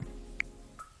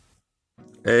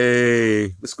Hey,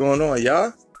 what's going on,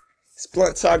 y'all? It's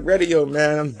Blunt Talk Radio,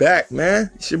 man. I'm back, man.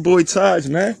 It's your boy Taj,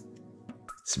 man.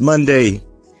 It's Monday,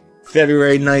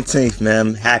 February 19th, man.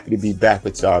 I'm happy to be back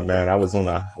with y'all, man. I was on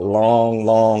a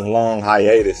long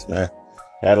hiatus, man.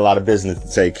 I had a lot of business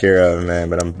to take care of, man,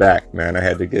 but I'm back, man. I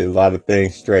had to get a lot of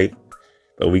things straight,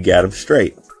 but we got them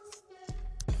straight.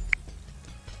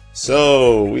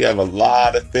 So, we have a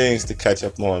lot of things to catch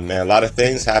up on, man. A lot of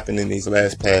things happened in these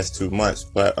past 2 months,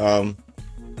 but,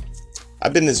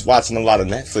 I've been just watching a lot of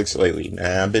Netflix lately,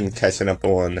 man. I've been catching up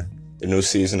on the new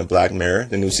season of Black Mirror.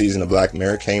 The new season of Black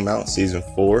Mirror came out, season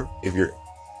 4. If you're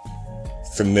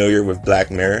familiar with Black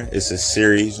Mirror, it's a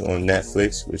series on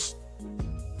Netflix which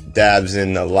dabs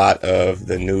in a lot of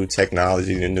the new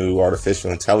technology, the new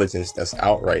artificial intelligence that's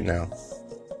out right now.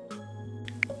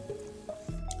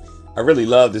 I really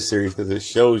love this series because it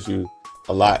shows you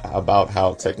a lot about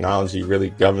how technology really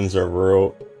governs our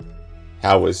world,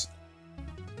 how it's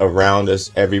around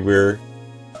us everywhere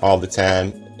all the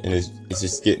time, and it's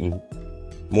just getting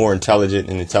more intelligent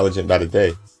and intelligent by the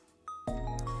day.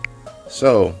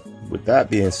 So with that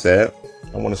being said,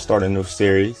 I want to start a new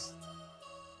series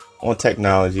on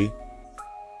technology.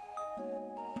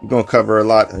 We're going to cover a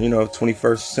lot,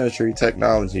 21st century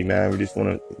technology, man. We just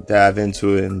want to dive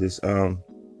into it, and just I'm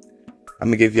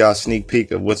going to give y'all a sneak peek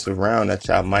of what's around that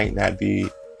y'all might not be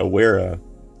aware of.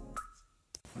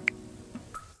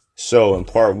 So in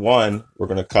part 1, we're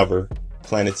going to cover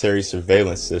planetary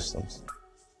surveillance systems.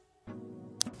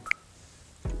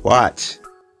 Watch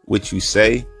what you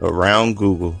say around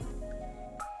Google.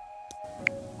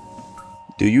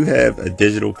 Do you have a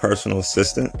digital personal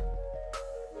assistant?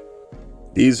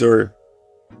 These are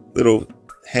little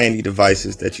handy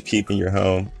devices that you keep in your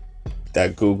home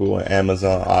that Google and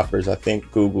Amazon offers. I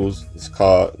think Google's is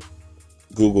called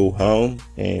Google Home,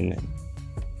 and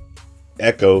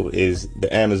Echo is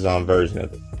the Amazon version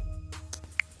of it.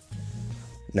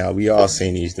 Now, we all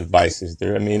seen these devices.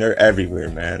 They're everywhere,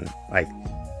 man. Like,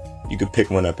 you could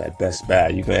pick one up at Best Buy.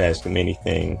 You can ask them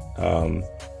anything.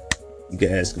 You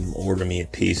can ask them, order me a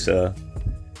pizza.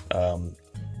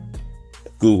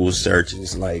 Google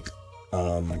searches like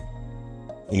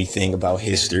anything about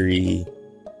history.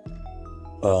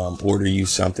 Order you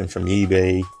something from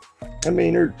eBay.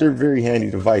 They're very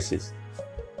handy devices.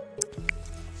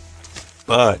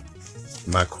 But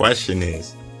my question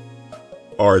is,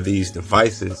 are these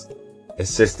devices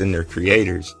assisting their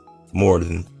creators more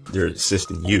than they're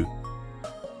assisting you?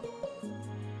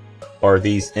 Are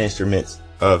these instruments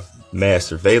of mass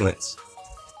surveillance?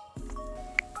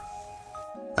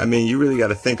 You really got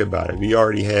to think about it. We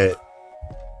already had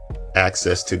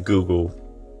access to Google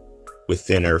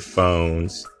within our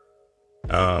phones.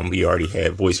 We already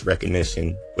had voice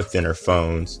recognition within our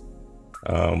phones.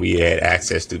 We had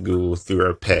access to Google through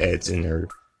our pads and our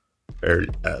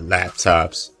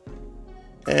laptops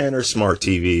and our smart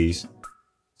TVs.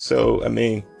 So,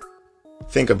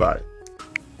 think about it.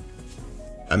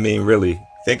 Really,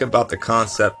 think about the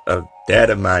concept of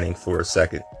data mining for a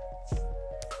second,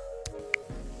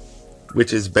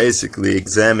 which is basically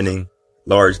examining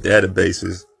large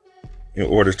databases in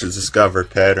order to discover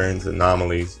patterns,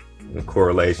 anomalies, and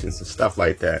correlations and stuff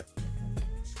like that.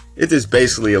 It just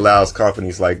basically allows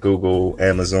companies like Google,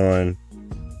 Amazon,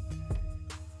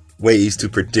 ways to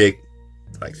predict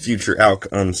future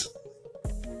outcomes.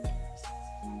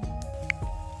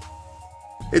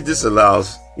 It just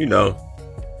allows,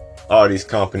 all these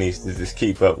companies to just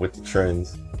keep up with the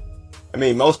trends.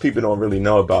 Most people don't really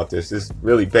know about this. It's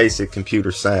really basic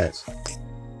computer science.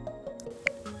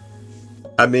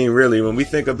 Really, when we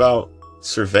think about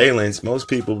surveillance, most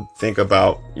people think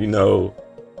about,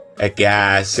 a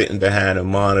guy sitting behind a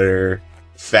monitor,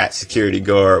 fat security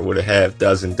guard with a half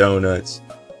dozen donuts,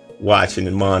 watching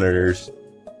the monitors,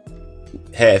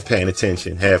 half paying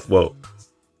attention, half woke.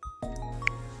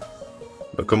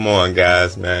 But come on,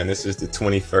 guys, man, this is the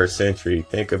 21st century.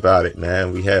 Think about it,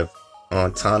 man. We have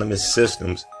autonomous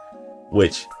systems,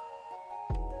 which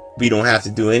we don't have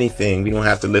to do anything. We don't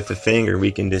have to lift a finger.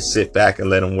 We can just sit back and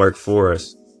let them work for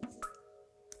us.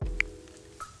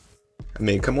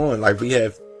 Come on, we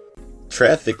have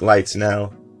traffic lights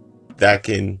now that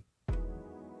can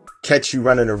catch you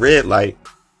running a red light,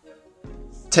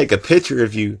 take a picture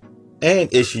of you, and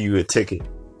issue you a ticket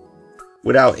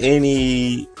without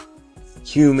any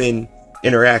human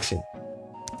interaction.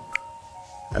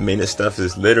 This stuff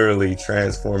is literally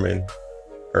transforming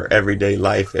our everyday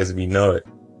life as we know it.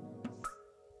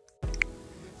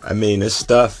 This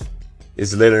stuff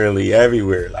is literally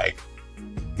everywhere.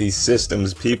 These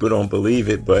systems, people don't believe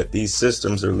it, but these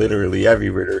systems are literally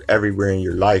everywhere. They're everywhere in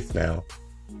your life now.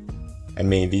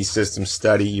 These systems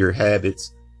study your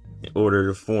habits, in order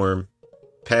to form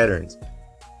patterns.